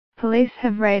Police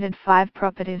have raided 5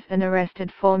 properties and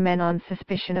arrested 4 men on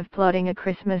suspicion of plotting a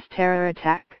Christmas terror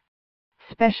attack.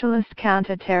 Specialist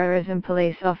counter-terrorism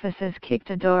police officers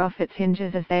kicked a door off its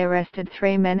hinges as they arrested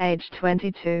 3 men aged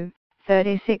 22,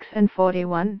 36 and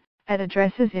 41, at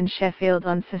addresses in Sheffield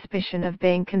on suspicion of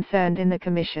being concerned in the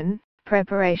commission,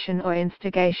 preparation or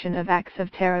instigation of acts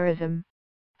of terrorism.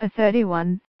 A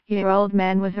 31-year-old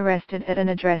man was arrested at an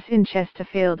address in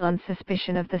Chesterfield on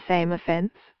suspicion of the same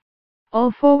offence. All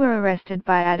 4 were arrested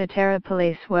by Aditerra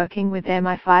police working with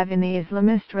MI5 in the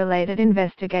Islamist-related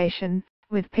investigation,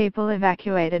 with people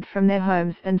evacuated from their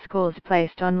homes and schools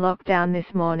placed on lockdown this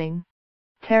morning.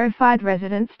 Terrified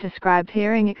residents described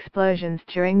hearing explosions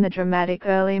during the dramatic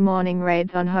early morning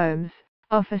raids on homes,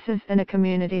 offices and a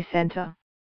community centre.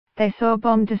 They saw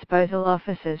bomb disposal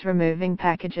officers removing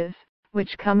packages,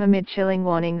 which come amid chilling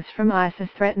warnings from ISIS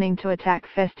threatening to attack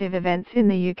festive events in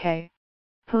the UK.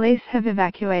 Police have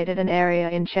evacuated an area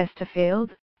in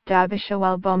Chesterfield, Derbyshire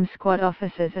while bomb squad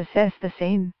officers assess the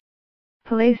scene.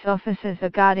 Police officers are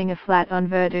guarding a flat on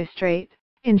Verdue Street,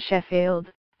 in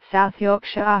Sheffield, South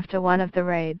Yorkshire after one of the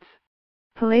raids.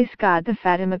 Police guard the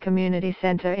Fatima Community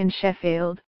Centre in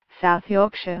Sheffield, South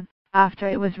Yorkshire, after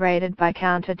it was raided by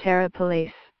counter-terror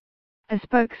police. A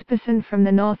spokesperson from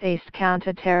the North East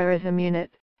Counter-Terrorism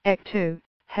Unit, EC2,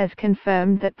 has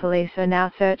confirmed that police are now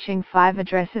searching 5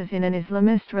 addresses in an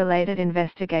Islamist-related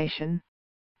investigation.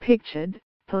 Pictured,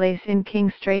 police in King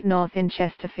Street North in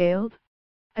Chesterfield.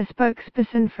 A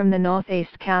spokesperson from the North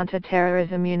East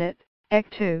Counter-Terrorism Unit,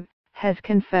 EC2, has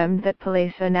confirmed that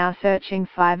police are now searching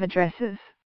 5 addresses.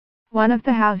 One of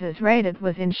the houses raided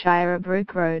was in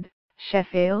Shirebrook Road,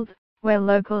 Sheffield, where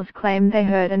locals claim they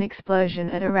heard an explosion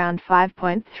at around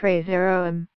 5:30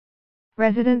 am.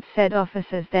 Residents said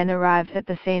officers then arrived at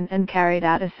the scene and carried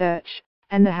out a search,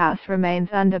 and the house remains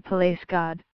under police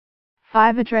guard.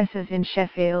 5 addresses in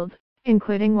Sheffield,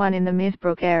 including one in the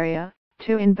Misbrook area,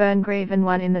 2 in Burngreave and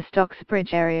 1 in the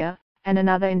Stocksbridge area, and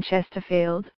another in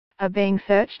Chesterfield, are being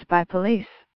searched by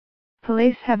police.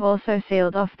 Police have also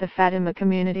sealed off the Fatima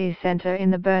Community Centre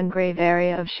in the Burngreave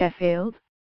area of Sheffield.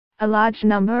 A large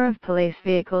number of police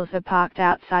vehicles are parked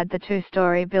outside the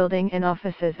 2-storey building and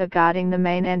officers are guarding the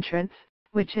main entrance,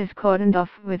 which is cordoned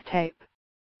off with tape.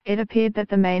 It appeared that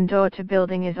the main door to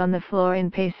building is on the floor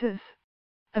in pieces.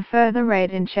 A further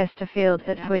raid in Chesterfield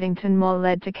at Whittington Mall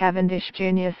led to Cavendish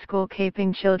Junior School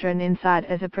keeping children inside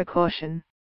as a precaution.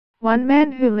 One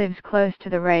man who lives close to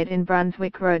the raid in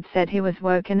Brunswick Road said he was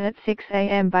woken at 6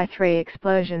 am by 3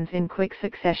 explosions in quick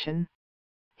succession.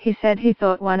 He said he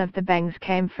thought one of the bangs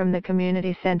came from the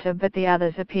community centre but the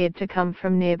others appeared to come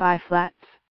from nearby flats.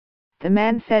 The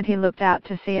man said he looked out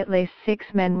to see at least 6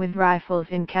 men with rifles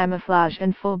in camouflage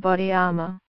and full body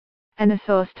armour. And a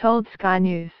source told Sky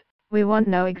News, "We won't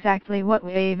know exactly what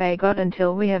we've got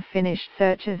until we have finished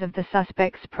searches of the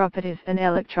suspects' properties and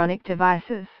electronic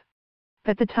devices.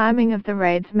 But the timing of the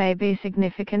raids may be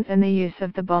significant and the use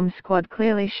of the bomb squad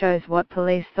clearly shows what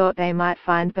police thought they might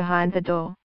find behind the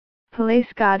door."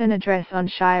 Police guard an address on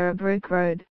Shirebrook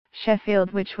Road,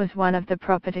 Sheffield which was one of the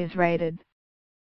properties raided.